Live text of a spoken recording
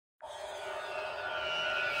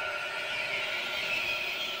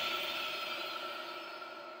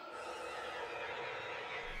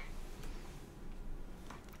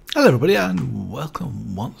Hello everybody and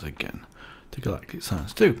welcome once again to Galactic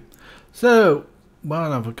Science 2. So what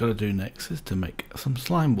I've got to do next is to make some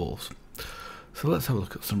slime balls. So let's have a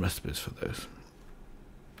look at some recipes for those.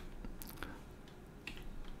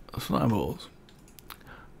 Slime balls.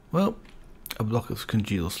 Well, a block of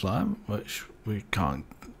congeal slime, which we can't,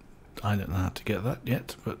 I don't know how to get that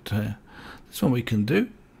yet, but this one we can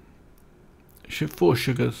do. 4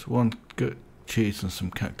 sugars, 1 good cheese and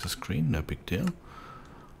some cactus cream, no big deal.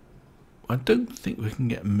 I don't think we can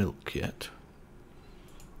get milk yet.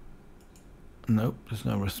 Nope, there's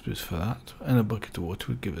no recipes for that. And a bucket of water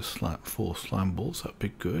would give us 4 slime balls, that'd be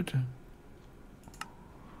good.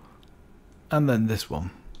 And then this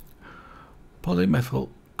one. Polymethyl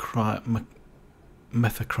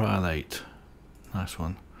methacrylate. Nice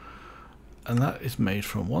one. And that is made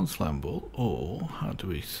from 1 slime ball, or how do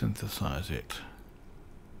we synthesize it?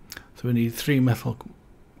 So we need 3 methyl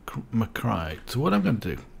macrylate. So what I'm going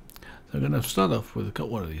to do, so I'm going to start off with, I've got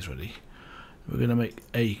one of these ready. We're going to make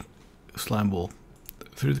a slime ball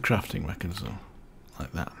through the crafting mechanism,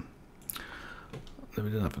 like that. Then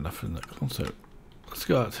we don't have enough for the next one, so let's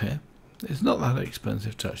go out here. It's not that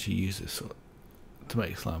expensive to actually use this to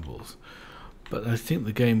make slime balls, but I think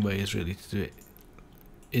the game way is really to do it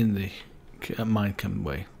in the Minecraft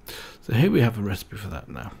way. So here we have a recipe for that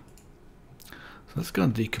now. So let's go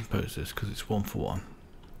and decompose this because it's 1 for 1.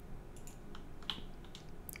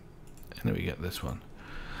 And then we get this one.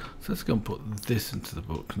 So let's go and put this into the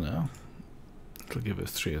book now. It'll give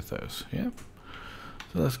us 3 of those, yeah?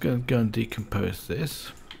 So let's go and decompose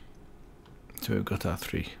this. So we've got our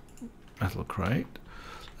 3 metal crate.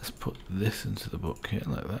 Let's put this into the book here,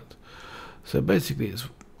 like that. So basically it's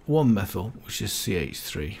 1 methyl, which is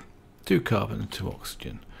CH3, 2 carbon and 2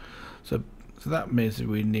 oxygen. So that means that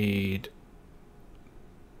we need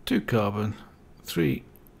 2 carbon, 3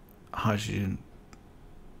 hydrogen,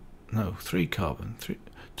 no, 3 carbon,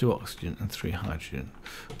 2 oxygen and 3 hydrogen,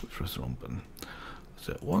 which was the wrong button.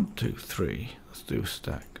 So 1, 2, 3, let's do a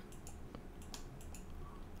stack.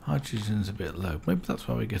 Hydrogen's a bit low, maybe that's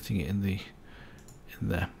why we're getting it in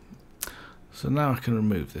there. So now I can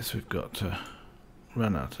remove this. We've got to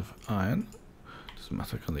run out of iron. Doesn't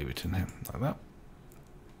matter, I can leave it in here like that.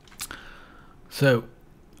 So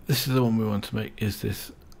this is the one we want to make, is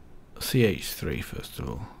this CH3 first of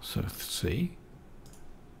all. So C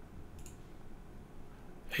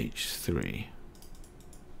H3.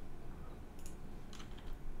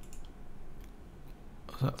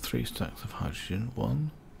 Is that 3 stacks of hydrogen?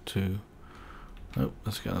 1, 2. Nope,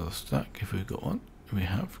 let's get another stack if we've got one. We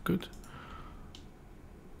have, good.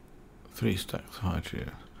 3 stacks of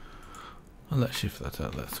hydrogen. And let's shift that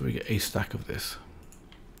out there. So we get a stack of this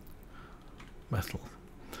metal.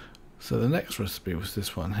 So the next recipe was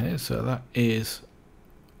this one here. So that is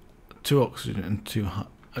 2 oxygen and 2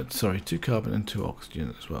 carbon and 2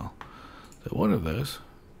 oxygen as well. So one of those,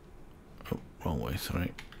 oh, wrong way,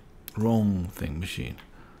 sorry, wrong thing, machine.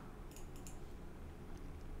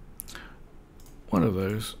 One of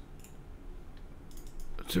those,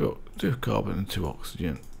 2 carbon and 2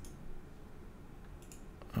 oxygen.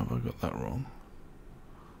 Have I got that wrong?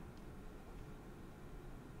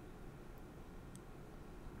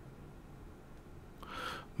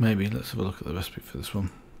 Maybe. Let's have a look at the recipe for this one.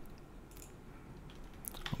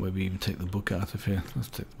 Or maybe even take the book out of here. Let's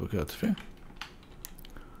take the book out of here.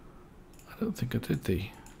 I don't think I did the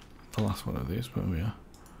last one of these, but we are.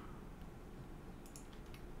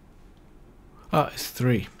 Ah, it's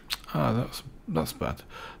 3. Ah, that's bad.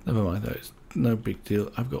 Never mind, it's no big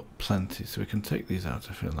deal. I've got plenty, so we can take these out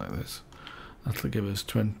of here like this. That'll give us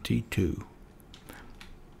 22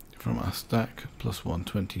 from our stack, plus 1,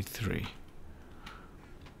 23.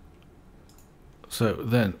 So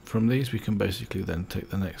then from these we can basically then take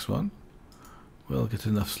the next one. We'll get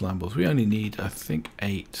enough slime balls. We only need, I think,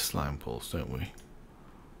 8 slime balls, don't we?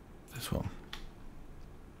 This one.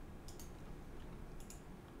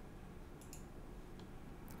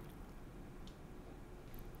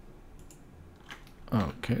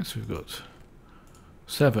 Okay, so we've got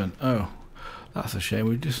 7. Oh, that's a shame.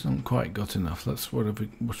 We just haven't quite got enough. That's what have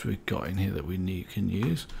we got in here that we can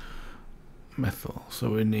use? Methyl.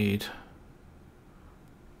 So we need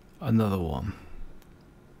another one.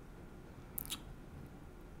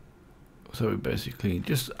 So we basically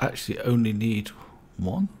just actually only need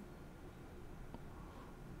 1.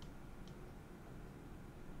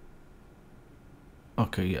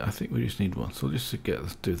 Okay, yeah, I think we just need 1. So just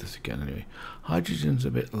let's do this again anyway. Hydrogen's a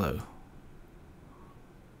bit low,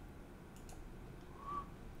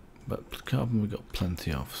 but carbon we've got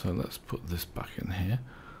plenty of. So let's put this back in here.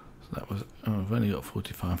 So that was, oh, I've only got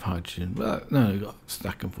 45 hydrogen. Well, no, we've got a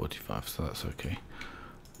stack and 45, so that's okay.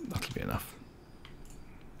 that'll be enough.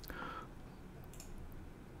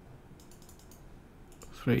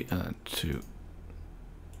 3 and 2.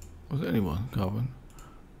 Was it only 1 carbon?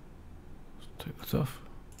 Let's take that off.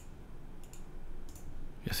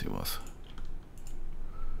 Yes, it was.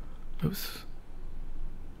 Oops.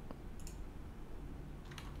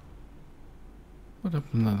 What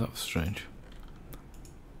happened there? That was strange.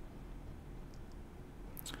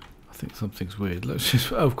 I think something's weird. Let's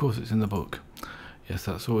just... Oh, of course it's in the book. Yes,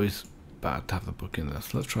 that's always bad to have the book in there.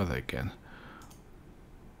 So let's try that again.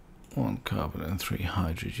 1 carbon and 3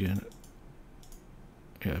 hydrogen.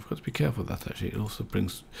 Yeah, I've got to be careful with that actually. It also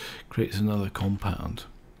creates another compound.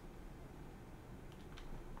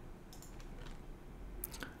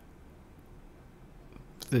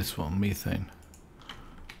 This one, methane.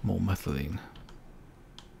 More methylene.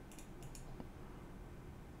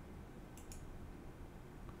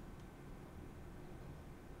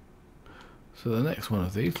 So the next one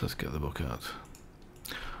of these, let's get the book out.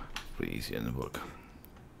 Pretty easy in the book.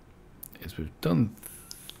 Is we've done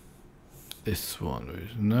this one.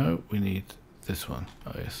 No, we need this one.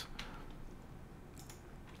 Oh yes.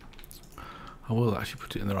 I will actually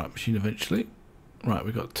put it in the right machine eventually. Right,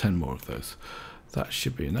 we've got 10 more of those. That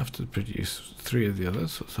should be enough to produce 3 of the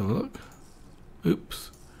others. Let's have a look.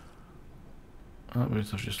 Oops. That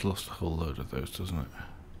means I've just lost a whole load of those, doesn't it?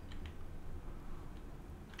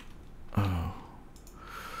 Oh.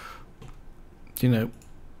 Do you know,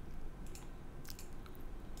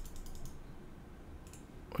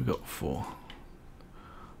 we got 4.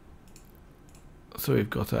 So we've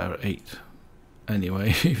got our 8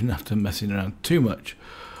 anyway, even after messing around too much.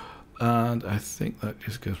 And I think that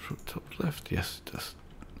just goes from top left. Yes, it does.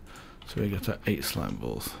 So we got our 8 slime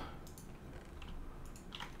balls.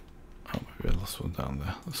 Oh, maybe I lost one down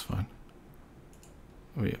there. That's fine.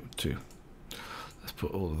 Oh yeah, 2. Let's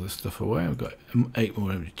put all of this stuff away. I've got 8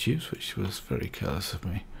 more empty tubes, which was very careless of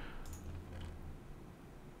me.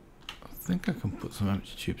 I think I can put some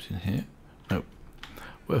empty tubes in here. Nope.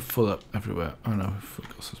 We're full up everywhere. Oh no, we've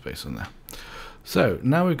got some space on there. So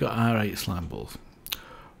now we've got our 8 slime balls.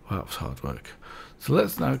 Wow, that was hard work. So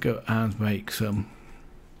let's now go and make some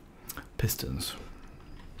pistons.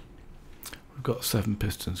 We've got 7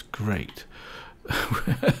 pistons. Great.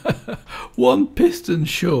 1 piston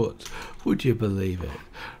short. Would you believe it?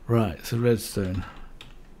 Right, so redstone.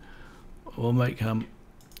 We'll make I'll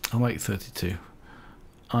make 32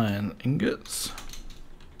 iron ingots.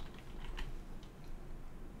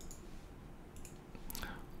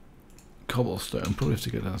 Cobblestone. Probably have to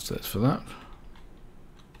go downstairs for that.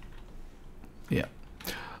 Yeah.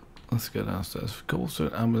 Let's go downstairs for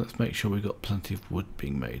cobblestone, and let's make sure we've got plenty of wood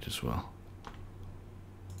being made as well.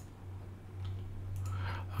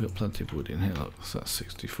 I've got plenty of wood in here, look, so that's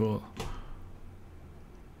 64.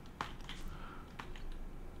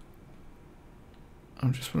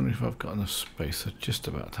 I'm just wondering if I've got enough space. I just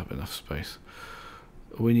about have enough space.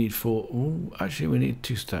 We need 4. Oh, actually, we need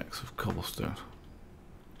 2 stacks of cobblestone.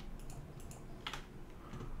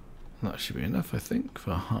 And that should be enough, I think,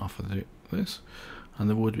 for half of this. And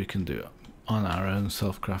the wood we can do on our own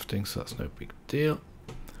self-crafting, so that's no big deal.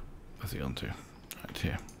 Where's it gone to? Right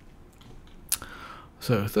here.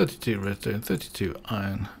 So 32 redstone, 32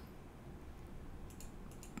 iron,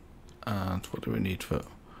 and what do we need for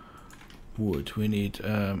wood? We need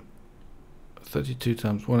 32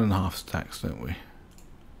 times 1.5 stacks, don't we?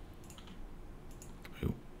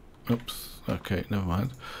 Oops, okay, never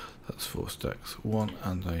mind. That's 4 stacks,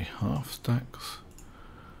 1.5 stacks.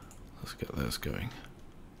 Let's get those going.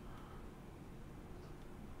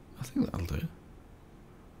 I think that'll do.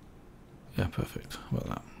 Yeah, perfect. How about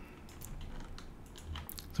that?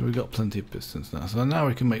 So we've got plenty of pistons now. So now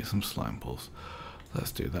we can make some slime balls.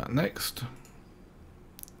 Let's do that next.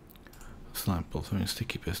 Slime balls, I mean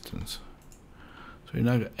sticky pistons. So we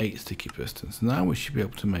now got 8 sticky pistons. Now we should be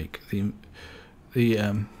able to make the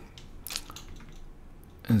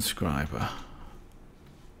inscriber.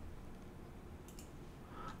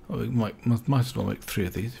 Oh, we might as well make 3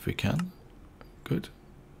 of these if we can. Good.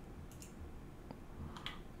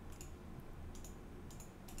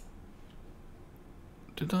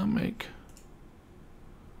 Did I make?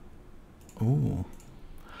 Oh,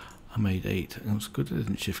 I made 8. It was good I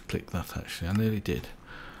didn't shift click that actually. I nearly did,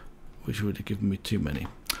 which would have given me too many.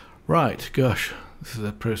 Right, gosh, this is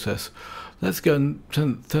a process. Let's go and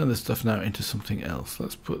turn this stuff now into something else.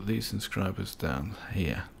 Let's put these inscribers down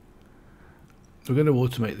here. We're going to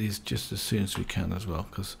automate these just as soon as we can as well,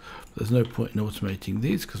 because there's no point in automating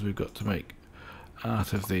these because we've got to make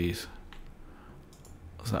out of these.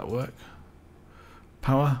 Does that work?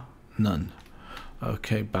 Power? None.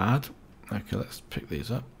 Okay, bad. Okay, let's pick these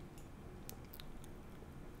up.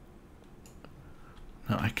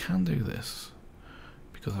 Now I can do this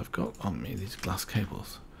because I've got on me these glass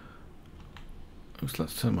cables. Oops,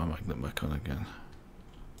 let's turn my magnet back on again.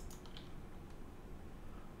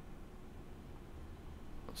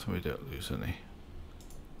 So we don't lose any.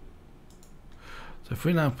 So if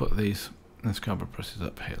we now put these Inscriber presses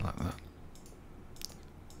up here like that.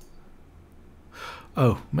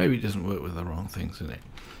 Oh, maybe it doesn't work with the wrong things in it.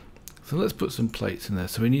 So let's put some plates in there.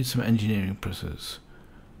 So we need some engineering presses.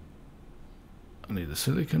 I need the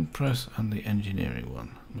silicon press and the engineering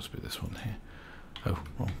one. Must be this one here. Oh,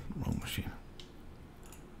 wrong machine.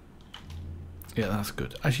 Yeah, that's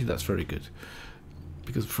good. Actually, that's very good.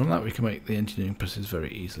 Because from that we can make the engineering presses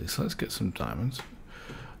very easily. So let's get some diamonds.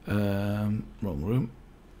 Wrong room.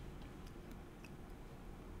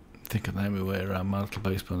 Thinking I my way around my little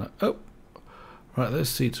base planet. Oh! Right, those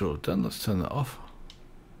seeds are all done. Let's turn that off.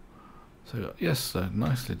 So yes,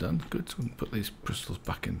 nicely done. Good. So we can put these crystals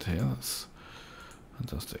back into here. That's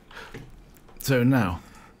fantastic. So now,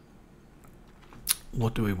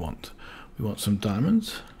 what do we want? We want some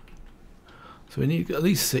diamonds. So we need at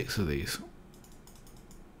least 6 of these.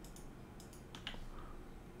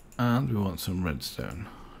 And we want some redstone.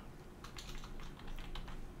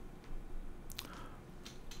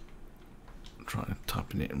 Try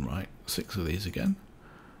typing it in right. 6 of these again.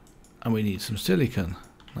 And we need some silicon.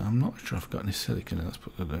 Now I'm not sure I've got any silicon in this,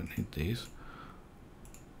 but I don't need these.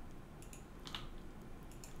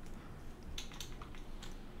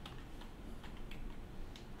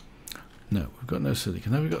 No, we've got no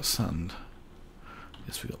silicon. Now we've got sand.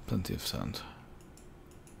 Yes, we've got plenty of sand.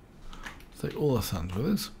 Let's take all the sand with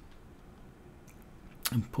us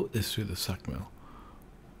and put this through the sag mill.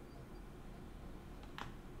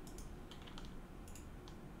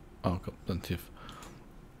 Oh, I've got plenty of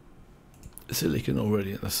silicon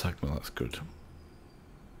already in the sag mill, that's good.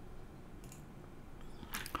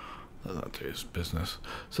 Let that do its business.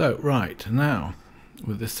 So, right, now,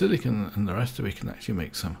 with the silicon and the rest of it, we can actually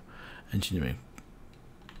make some engineering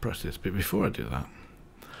presses. But before I do that,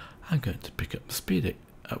 I'm going to pick up the speed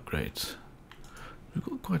upgrades. We've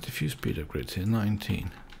got quite a few speed upgrades here,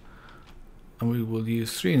 19. And we will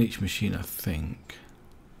use 3 in each machine, I think.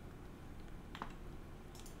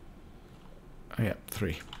 Oh, yeah,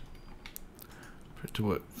 3. For it to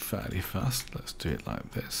work fairly fast, let's do it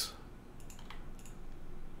like this.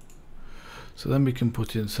 So then we can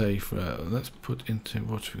put in, say, let's put into,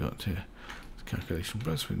 what have we got here? Calculation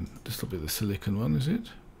press. This will be the silicon one, is it?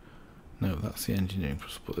 No, that's the engineering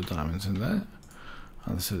press. Put the diamonds in there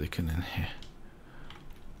and the silicon in here.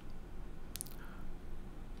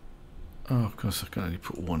 Oh, of course I can only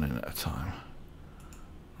put 1 in at a time.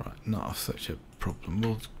 Right, not such a problem.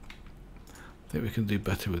 We'll think we can do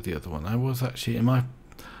better with the other one. I was actually I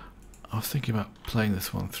was thinking about playing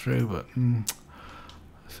this one through, but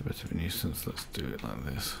it's a bit of a nuisance. Let's do it like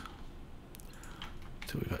this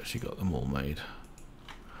until we've actually got them all made.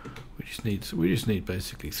 We just need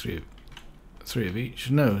basically 3 of each.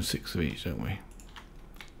 No, 6 of each, don't we?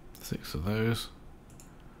 6 of those.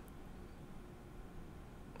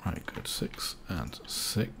 Right, good. 6 and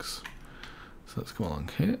 6. So let's come along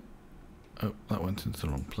here. Oh, that went into the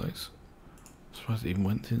wrong place. I'm surprised it even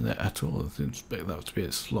went in there at all. I didn't expect that to be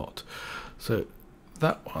a slot. So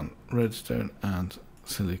that one, redstone and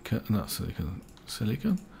silicon, not silicon,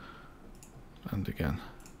 silicon, and again.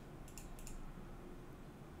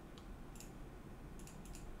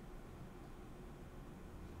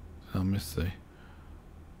 I'll miss the.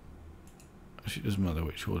 Actually, it doesn't matter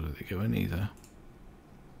which order they go in either.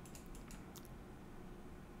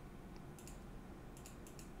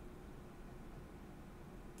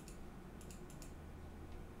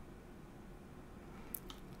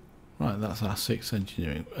 Right, that's our 6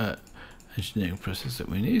 engineering presses that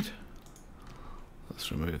we need.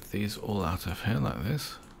 Let's remove these all out of here like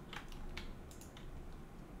this.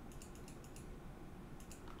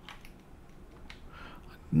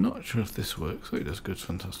 I'm not sure if this works. Oh, it does good,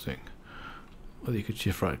 fantastic. Whether you could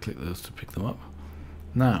shift right click those to pick them up.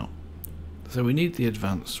 Now, so we need the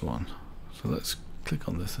advanced one. So let's click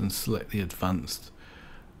on this and select the advanced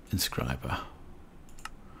Inscriber.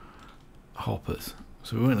 Hoppers.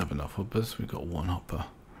 So we won't have enough hoppers, we've got 1 hopper.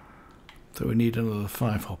 So we need another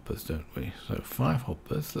 5 hoppers, don't we? So 5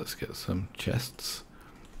 hoppers, let's get some chests.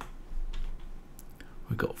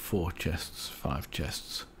 We've got 4 chests, 5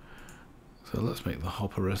 chests. So let's make the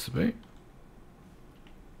hopper recipe.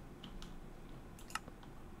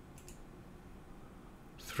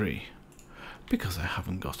 Three. Because I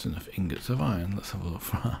haven't got enough ingots of iron, let's have a look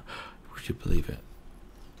for would you believe it?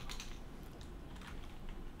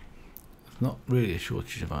 Not really a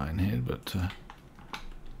shortage of iron here, but let's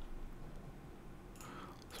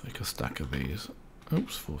make a stack of these.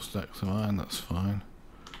 Oops, 4 stacks of iron, that's fine.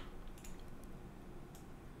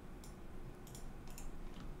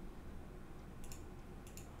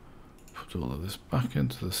 Put all of this back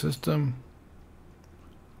into the system.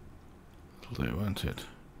 It'll do, won't it?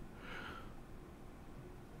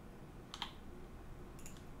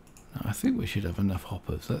 Now I think we should have enough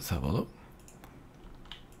hoppers. Let's have a look.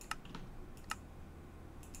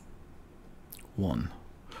 1.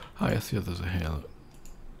 Oh yes, the others are here, look.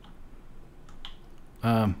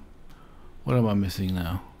 What am I missing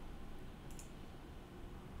now?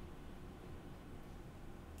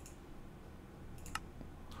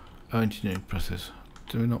 Oh, engineering presses.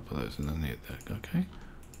 Do we not put those in the there? Okay.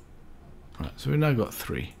 Right, so we've now got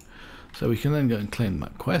 3. So we can then go and claim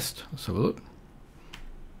that quest. Let's have a look.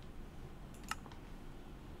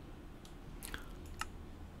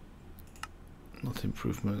 Not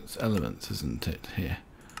improvements, elements, isn't it, here?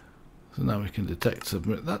 So now we can detect,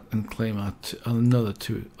 submit that, and claim our another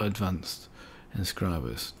 2 advanced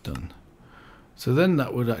inscribers. Done. So then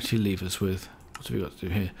that would actually leave us with, what have we got to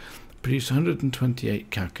do here? Produce 128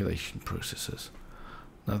 calculation processors.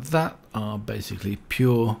 Now that are basically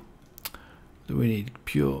pure, we need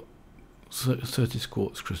pure Certis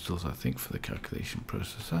quartz crystals, I think, for the calculation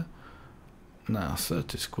processor. Now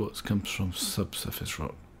Certis quartz comes from subsurface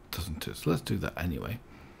rock, doesn't it? So let's do that anyway.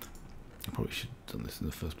 I probably should have done this in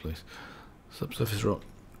the first place. Subsurface rock.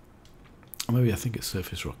 Or maybe I think it's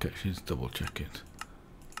surface rock, actually. Let's double check it.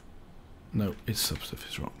 No, it's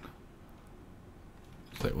subsurface rock.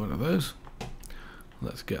 Take one of those.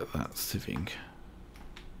 Let's get that sieving.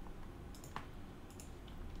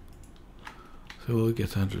 So we'll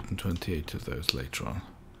get 128 of those later on.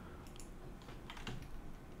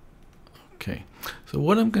 Okay, so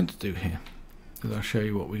what I'm going to do here is I'll show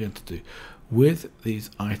you what we're going to do with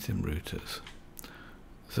these item routers.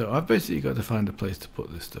 So I've basically got to find a place to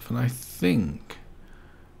put this stuff, and I think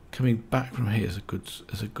coming back from here is a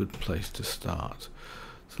good place to start.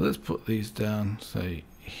 So let's put these down, say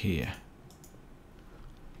here.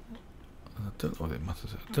 I don't know what it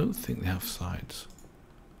matters. I don't think they have sides.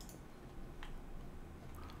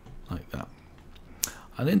 Like that.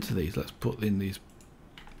 And into these, let's put in these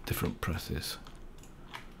different presses.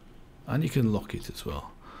 And you can lock it as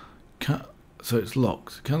well. So it's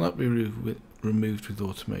locked. Cannot be removed with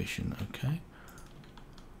automation. Okay.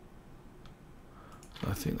 So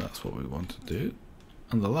I think that's what we want to do.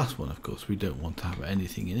 And the last one, of course, we don't want to have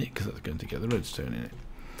anything in it because that's going to get the redstone in it.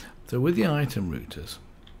 So with the item routers,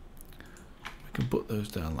 we can put those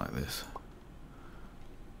down like this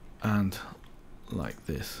and like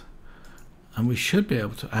this, and we should be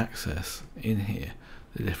able to access in here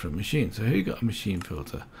the different machines. So here you got a machine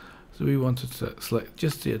filter. So we wanted to select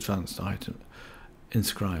just the advanced item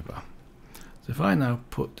inscriber. So if I now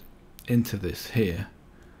put into this here,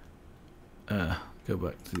 go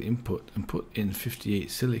back to the input and put in 58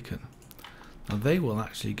 silicon. Now they will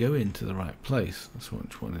actually go into the right place. So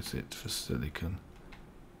which one is it for silicon?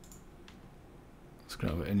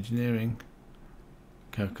 Inscriber engineering,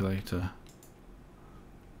 calculator,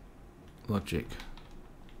 logic.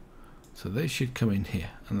 So they should come in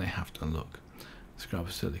here, and they have to look.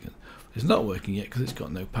 Inscriber silicon. It's not working yet because it's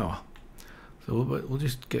got no power. So we'll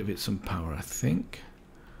just give it some power, I think.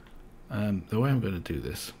 The way I'm going to do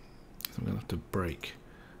this is I'm going to have to break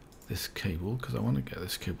this cable because I want to get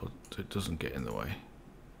this cable so it doesn't get in the way.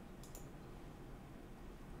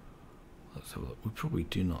 Let's have a look. We probably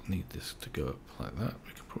do not need this to go up like that.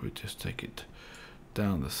 We can probably just take it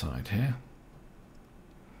down the side here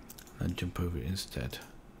and jump over it instead,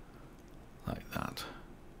 like that.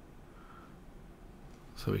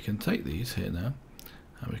 So we can take these here now,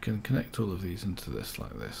 and we can connect all of these into this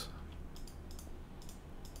like this.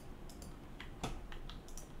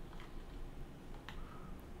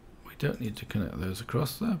 We don't need to connect those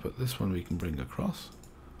across there, but this one we can bring across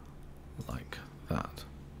like that.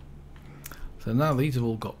 So now these have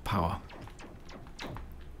all got power.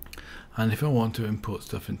 And if I want to import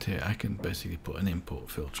stuff into here, I can basically put an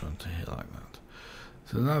import filter onto here like that.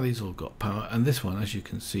 So now these all got power, and this one, as you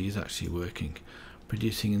can see, is actually working,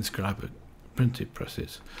 producing Inscriber printed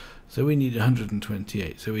presses. So we need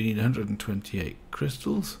 128. So we need 128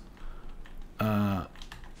 crystals.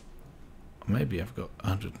 Maybe I've got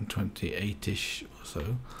 128-ish or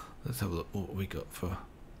so. Let's have a look what we got for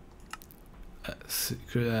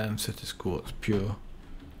Certis quartz pure.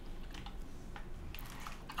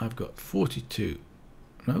 I've got 42.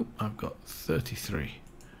 No, I've got 33.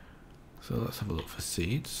 So let's have a look for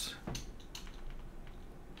seeds.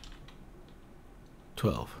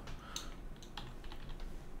 12.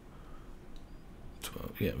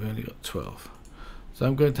 12. Yeah, we only got 12. So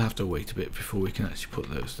I'm going to have to wait a bit before we can actually put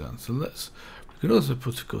those down. So let's We can also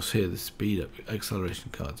put, of course, here the speed up acceleration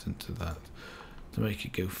cards into that to make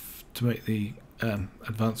it go to make the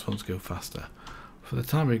advanced ones go faster. For the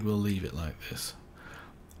time being, we'll leave it like this.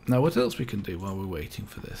 Now, what else we can do while we're waiting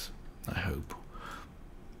for this, I hope,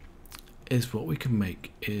 is what we can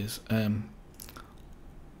make is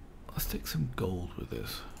let's take some gold with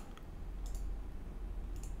this.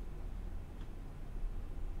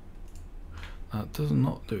 That does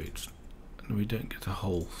not do it, and we don't get a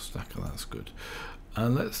whole stack of that's good.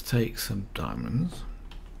 And let's take some diamonds.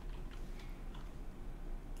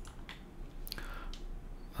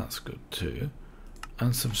 That's good too.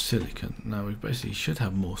 And some silicon. Now we basically should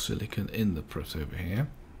have more silicon in the press over here.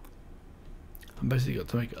 I'm basically got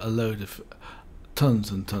to make a load of tons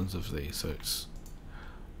and tons of these, so it's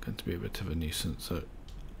going to be a bit of a nuisance. So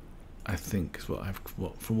I think is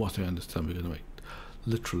from what I understand, we're going to make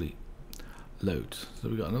literally loads. So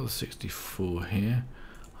we've got another 64 here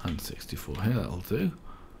and 64 here. That'll do.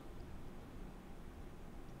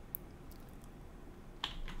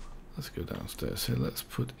 Let's go downstairs. So let's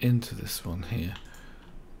put into this one here.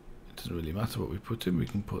 It doesn't really matter what we put in. We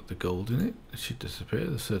can put the gold in it. It should disappear.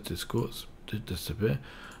 The certis quartz did disappear,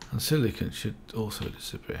 and silicon should also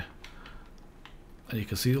disappear. And you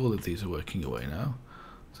can see all of these are working away now.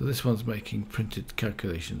 So this one's making printed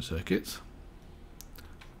calculation circuits.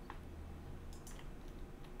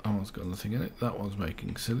 That one's got nothing in it. That one's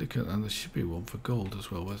making silicon, and there should be one for gold as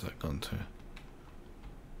well. Where's that gone to?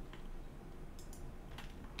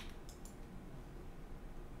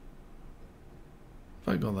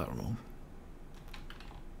 Have I got that wrong?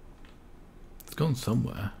 It's gone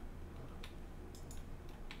somewhere.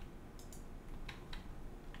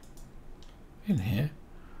 In here?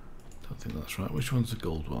 Don't think that's right. Which one's the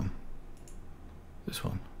gold one? This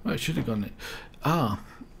one. Oh, it should have gone in. Ah,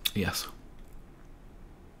 yes.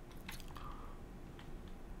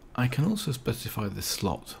 I can also specify the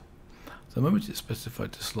slot. So the moment it's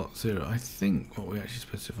specified to slot 0, I think what we actually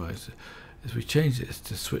specify is we change this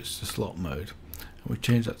to switch to slot mode, and we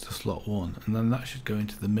change that to slot 1, and then that should go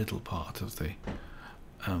into the middle part of the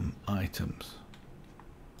items.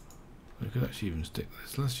 We could actually even stick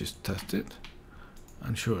this. Let's just test it,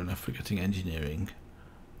 and sure enough, we're getting engineering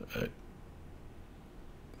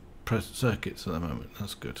circuits at the moment.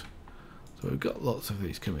 That's good. So we've got lots of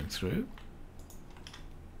these coming through.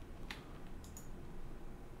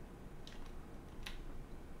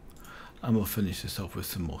 And we'll finish this off with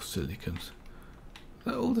some more silicons.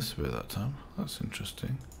 That all disappeared that time. That's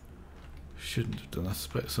interesting. Shouldn't have done. I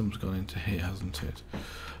suspect some's gone into here, hasn't it?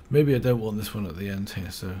 Maybe I don't want this one at the end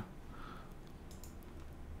here, so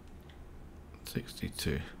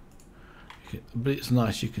 62. But it's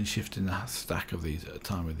nice you can shift in a stack of these at a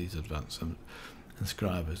time with these advanced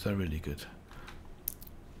inscribers. They're really good.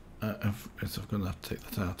 I'm going to have to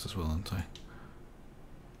take that out as well, aren't I?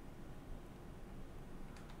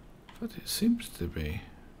 But it seems to be,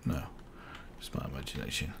 no, it's my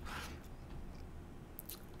imagination.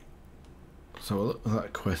 So we'll look at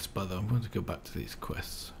that quest, by the way. I'm going to go back to these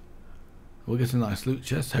quests. We'll get a nice loot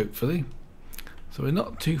chest, hopefully. So we're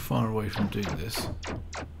not too far away from doing this.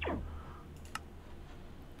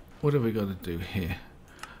 What have we got to do here?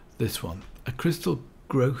 This one, a crystal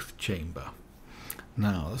growth chamber.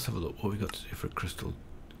 Now let's have a look what we've got to do for a crystal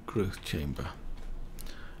growth chamber.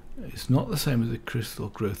 It's not the same as a crystal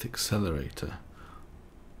growth accelerator.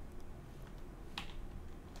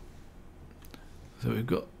 So we've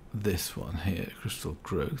got this one here, crystal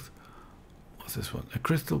growth. What's this one? A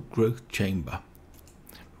crystal growth chamber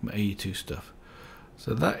from AE2 stuff.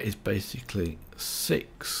 So that is basically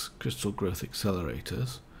 6 crystal growth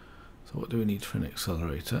accelerators. So what do we need for an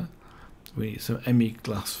accelerator? We need some ME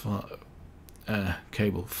glass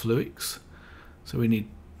cable fluics. So we need,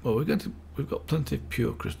 well, we've got plenty of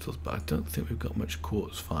pure crystals, but I don't think we've got much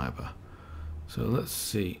quartz fiber. So let's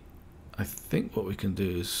see. I think what we can do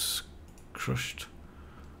is crushed.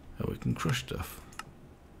 Oh, we can crush stuff.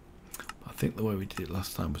 I think the way we did it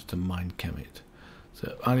last time was to mine chem it.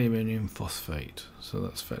 So aluminium phosphate. So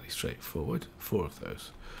that's fairly straightforward. 4 of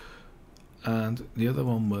those. And the other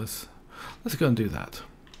one was, let's go and do that.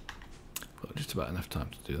 Got just about enough time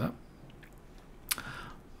to do that.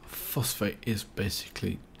 Phosphate is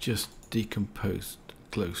basically just decomposed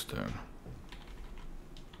glowstone.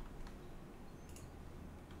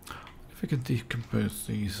 If we can decompose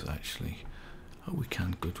these, actually, oh, we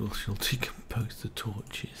can. Good. Well, she'll decompose the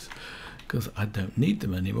torches because I don't need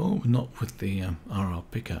them anymore. Not with the RR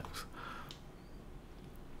pickaxe,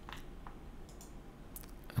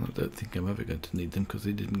 and I don't think I'm ever going to need them because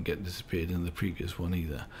they didn't get disappeared in the previous one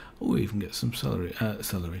either. Oh, we even get some celery,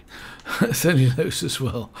 cellulose as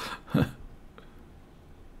well.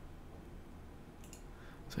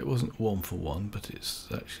 So it wasn't 1 for 1, but it's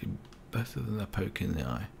actually better than a poke in the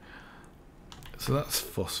eye. So that's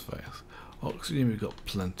phosphate. Oxygen we've got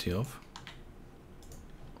plenty of.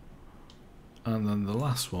 And then the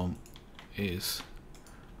last one is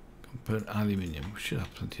component aluminium. We should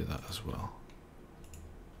have plenty of that as well.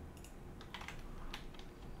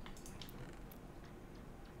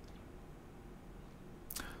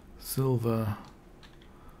 Silver,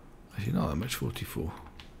 actually not that much, 44.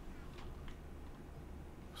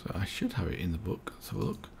 So I should have it in the book. Let's have a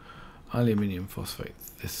look. Aluminium phosphate,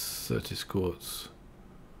 this Certis quartz,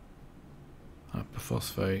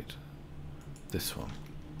 hyperphosphate, this one.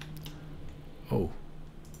 Oh,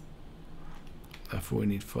 therefore we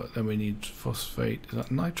need then we need phosphate. Is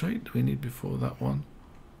that nitrate? Do we need before that one?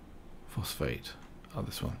 Phosphate. Oh,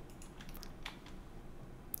 this one.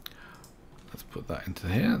 Let's put that into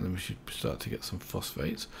here, then we should start to get some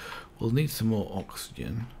phosphates. We'll need some more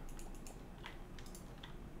oxygen.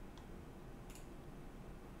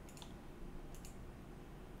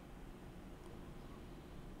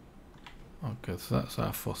 Okay, so that's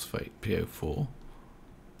our phosphate, PO4.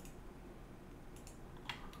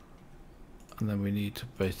 And then we need to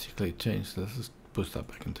basically change this. Let's push that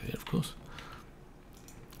back into here, of course.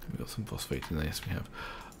 We've got some phosphate in there, yes we have.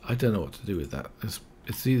 I don't know what to do with that.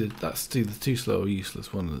 It's either too slow or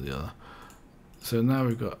useless, one or the other. So now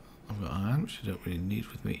I've got iron, which I don't really need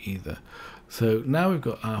with me either. So now we've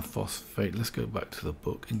got our phosphate. Let's go back to the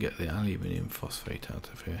book and get the aluminium phosphate out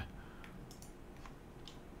of here.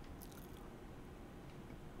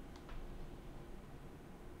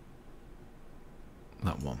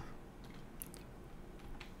 That one.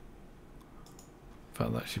 In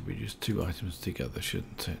fact, that should be just 2 items together,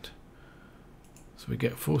 shouldn't it? So we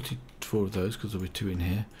get 44 of those because there'll be 2 in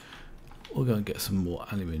here. We'll go and get some more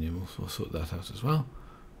aluminium. We'll sort that out as well.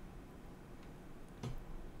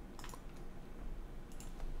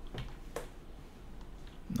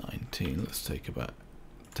 Let's take about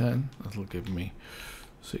 10. That'll give me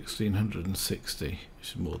 1660, which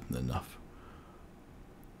is more than enough.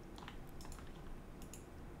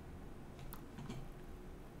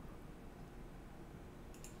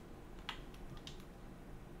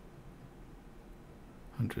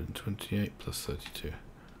 $128 plus 32.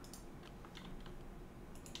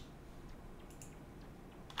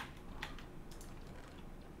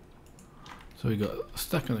 So we got a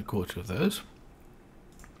stack and a quarter of those.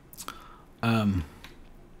 Let's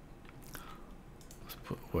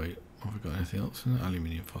put away. Have we got anything else in it?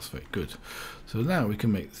 Aluminium phosphate. Good. So now we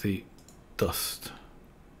can make the dust.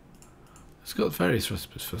 It's got various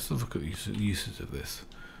recipes. First, let's look at the uses of this.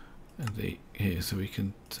 And here, so we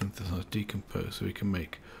can synthesize, decompose, so we can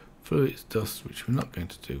make fluids, dust, which we're not going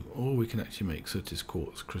to do, or we can actually make Certis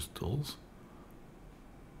quartz crystals,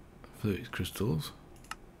 fluids crystals,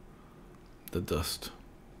 the dust,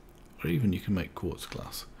 or even you can make quartz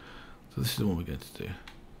glass. So this is the one we're going to do.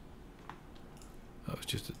 That was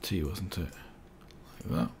just a T, wasn't it? Like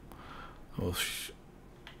that.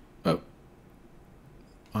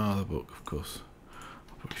 The book, of course.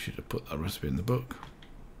 I probably should have put that recipe in the book.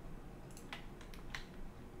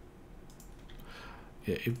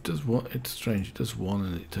 Yeah, it does one. It's strange. It does one,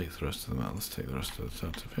 and it takes the rest of them out. Let's take the rest of it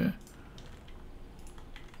out of here.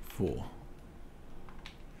 4.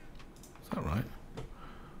 Is that right?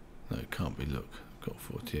 No, it can't be. Look, I've got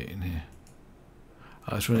 48 in here.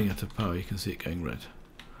 It's running out of power. You can see it going red.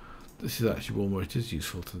 This is actually one where it is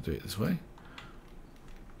useful to do it this way.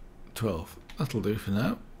 12. That'll do for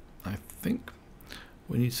now. I think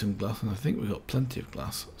we need some glass, and I think we've got plenty of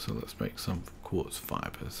glass. So let's make some quartz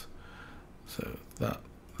fibers. So that.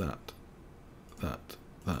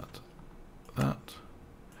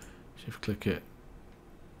 Shift click it.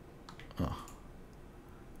 Oh.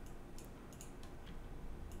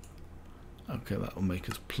 Okay, that will make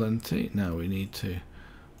us plenty. Now we need to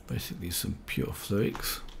basically some pure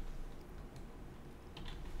fluids.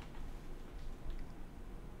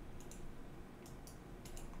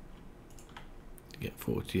 Get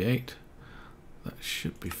 48. That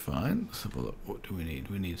should be fine. Let's have a look. What do we need?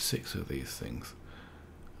 We need 6 of these things.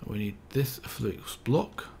 We need this fluids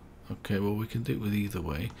block. Okay, well we can do it with either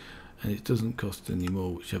way, and it doesn't cost any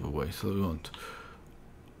more whichever way. So we want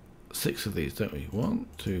 6 of these, don't we? 1,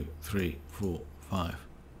 2, 3, 4, 5.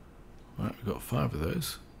 Right, we've got 5 of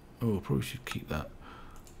those. Oh, we probably should keep that.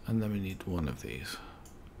 And then we need 1 of these.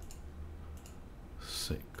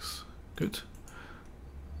 6. Good.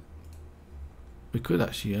 We could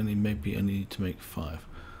actually maybe only need to make 5.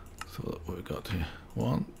 So look what we've got here.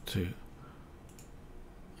 1, 2.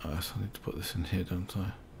 Oh, so I need to put this in here, don't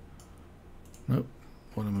I? Nope.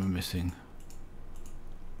 What am I missing?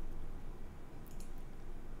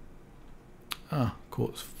 Ah,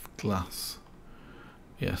 quartz glass.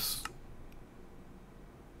 Yes.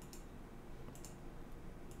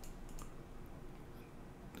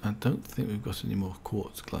 I don't think we've got any more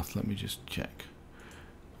quartz glass. Let me just check.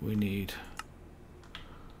 We need...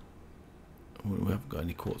 we haven't got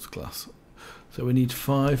any quartz glass. So we need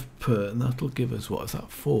 5 per, and that'll give us, what is that,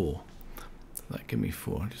 4? That give me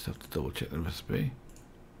 4. I just have to double check the recipe.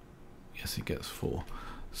 Yes, it gets 4.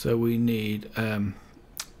 So we need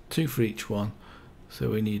 2 for each one. So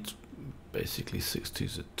we need basically 6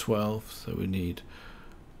 2s are 12. So we need,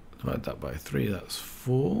 divide that by 3, that's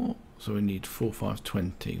 4. So we need 4 5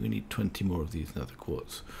 20. We need 20 more of these nether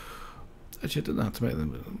quartz. Actually, I don't know how to make them,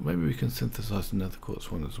 but maybe we can synthesize another quartz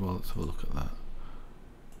one as well. Let's have a look at that.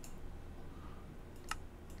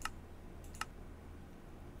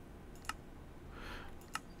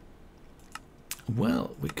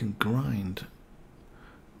 Well, we can grind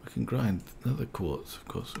another quartz, of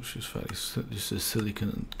course, which is fairly just a silicon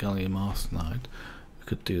and gallium arsenide. We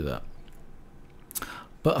could do that,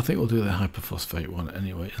 but I think we'll do the hyperphosphate one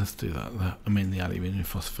anyway. Let's do that. I mean the aluminium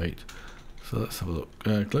phosphate. So let's have a look.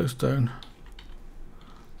 Glowstone.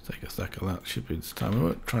 Take a stack of that. Should be this time. I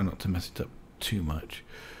won't try not to mess it up too much.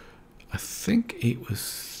 I think it was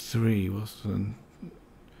 3, wasn't?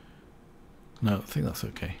 No, I think that's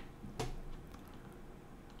okay.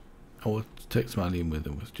 I will take some aluminium with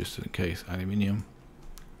them, just in case. Aluminium.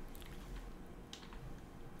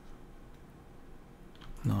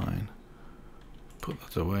 9. Put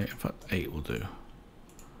that away. In fact, 8 will do.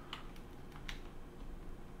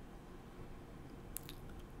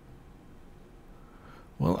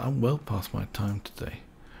 Well, I'm well past my time today.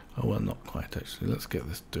 Oh, well, not quite actually. Let's get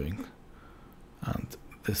this doing. And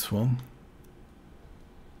this one.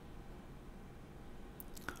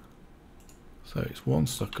 So it's 1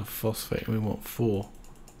 stock of phosphate, and we want 4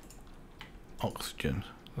 oxygen.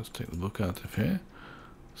 Let's take the book out of here.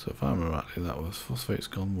 So if I remember rightly, that was phosphate's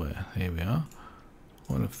gone where? Here we are.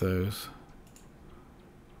 1 of those.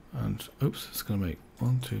 And oops, it's going to make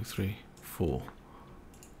 1 2 3 4.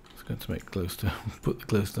 It's going to make glowstone. Put the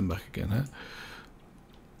glowstone back again, huh?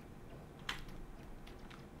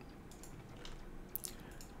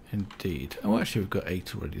 Indeed. Oh, actually, we've got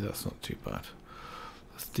 8 already. That's not too bad.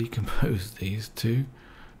 Let's decompose these 2.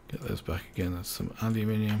 Get those back again. That's some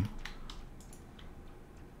aluminium.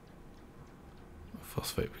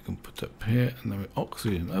 Phosphate we can put up here, and then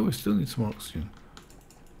oxygen. Oh, we still need some more oxygen.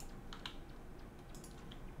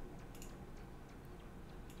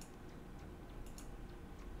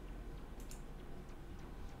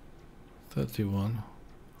 $31.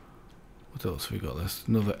 What else have we got? There's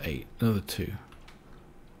another 8. Another 2.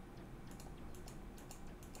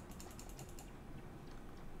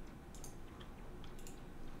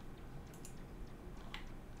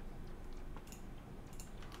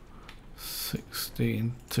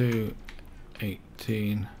 To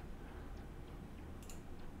 18.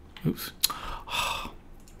 Oops.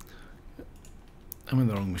 I'm in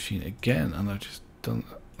the wrong machine again, and I've just done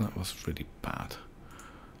that. That was really bad.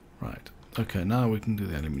 Right. Okay, now we can do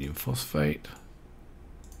the aluminium phosphate.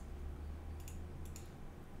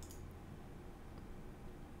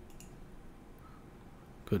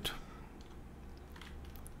 Good.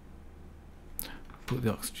 Put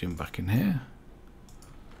the oxygen back in here.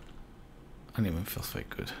 Aluminium phosphate,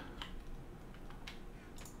 good.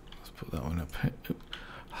 Let's put that one up here.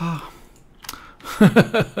 Ah.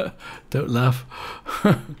 Don't laugh.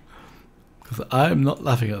 Because I'm not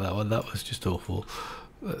laughing at that one. That was just awful.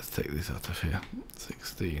 Let's take this out of here.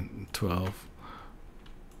 16, 12,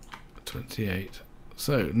 28.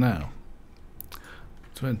 So now,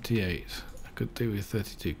 28. I could do with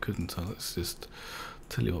 32, couldn't I? Let's just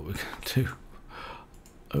tell you what we're going to do.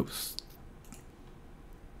 Oops.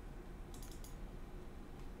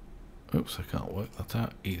 Oops, I can't work that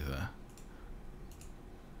out either.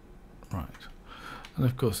 Right. And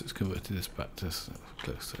of course it's converted this back to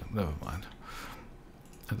close to, never mind.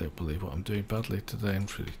 I don't believe what I'm doing badly today. I'm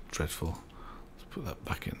pretty dreadful. Let's put that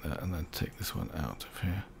back in there and then take this one out of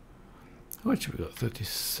here. Oh, actually we've got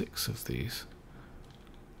 36 of these.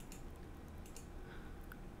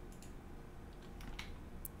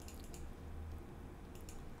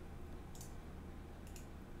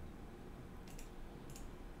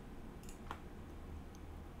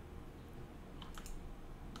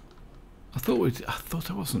 I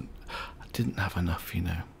thought I didn't have enough, you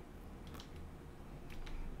know.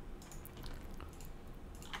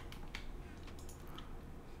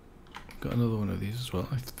 Got another one of these as well,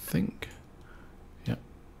 I think. Yep.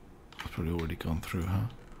 That's probably already gone through, huh?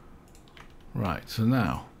 Right, so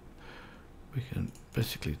now we can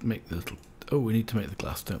basically make the little... Oh, we need to make the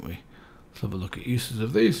glass, don't we? Let's have a look at uses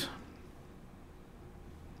of these.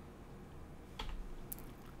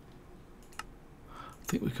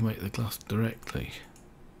 think we can make the glass directly.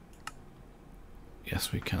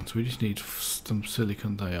 Yes, we can. So we just need some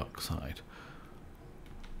silicon dioxide,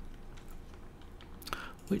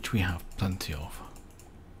 which we have plenty of.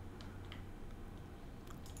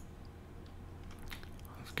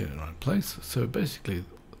 Let's get it in the right place. So basically,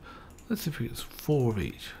 let's see if it's 4 of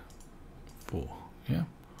each. 4, yeah?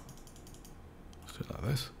 Let's do it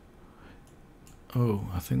like this. Oh,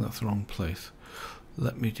 I think that's the wrong place.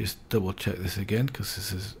 Let me just double check this again, because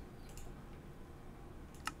this is...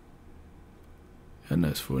 Oh, no,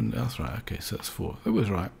 it's 4, that's right, okay, so that's 4. It was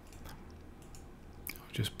right. I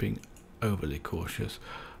was just being overly cautious.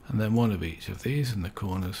 And then 1 of each of these in the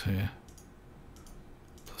corners here.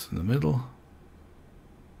 Plus in the middle.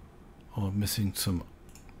 Or missing some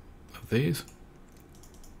of these.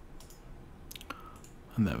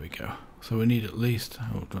 And there we go. So we need at least,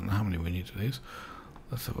 I don't know how many we need of these.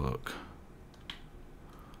 Let's have a look.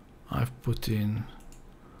 I've put in,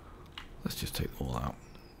 let's just take them all out.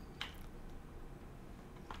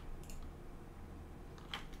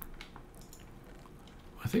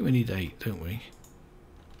 I think we need 8, don't we?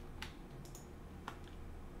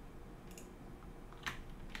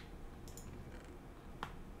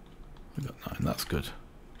 We got 9, that's good.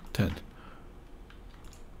 10.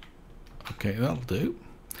 Okay, that'll do.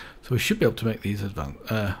 So we should be able to make these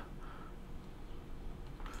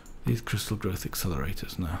these crystal growth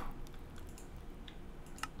accelerators now.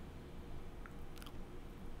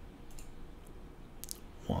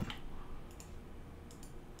 One,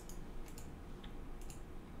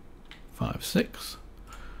 5, 6.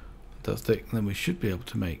 Fantastic. And then we should be able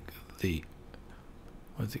to make the,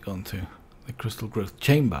 where's it gone to? The crystal growth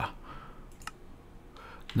chamber.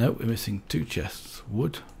 No, we're missing 2 chests.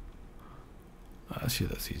 Wood. Actually,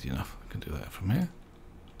 that's easy enough. I can do that from here.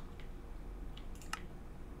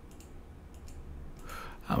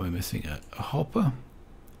 And we're missing a hopper.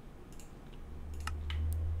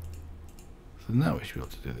 So now we should be able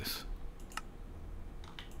to do this.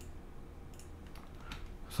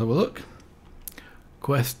 Let's have a look.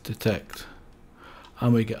 Quest detect.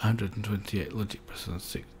 And we get 128 logic percent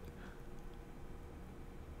 6.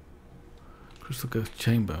 Crystal growth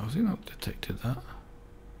chamber. Has he not detected that?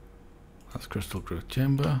 That's crystal growth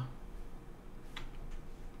chamber.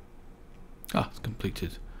 Ah, it's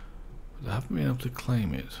completed. But I haven't been able to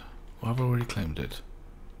claim it. Or have I already claimed it?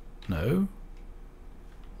 No.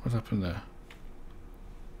 What happened there?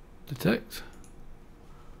 Detect.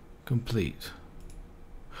 Complete.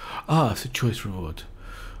 Ah, it's a choice reward.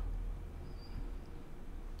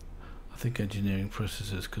 I think engineering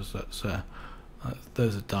processes, because that's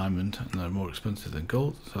those are diamond and they're more expensive than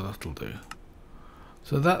gold, so that'll do.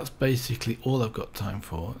 So that's basically all I've got time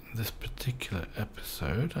for in this particular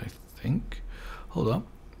episode, I think. Hold on,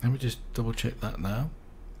 let me just double check that now.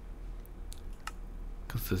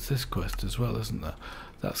 Because there's this quest as well, isn't there?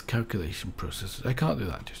 That's calculation processes. I can't do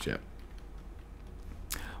that just yet.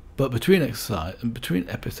 But between exercise and between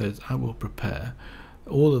episodes, I will prepare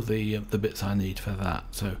all of the bits I need for that.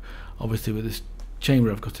 So obviously with this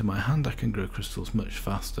chamber I've got in my hand, I can grow crystals much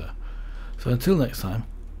faster. So until next time,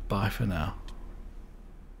 bye for now.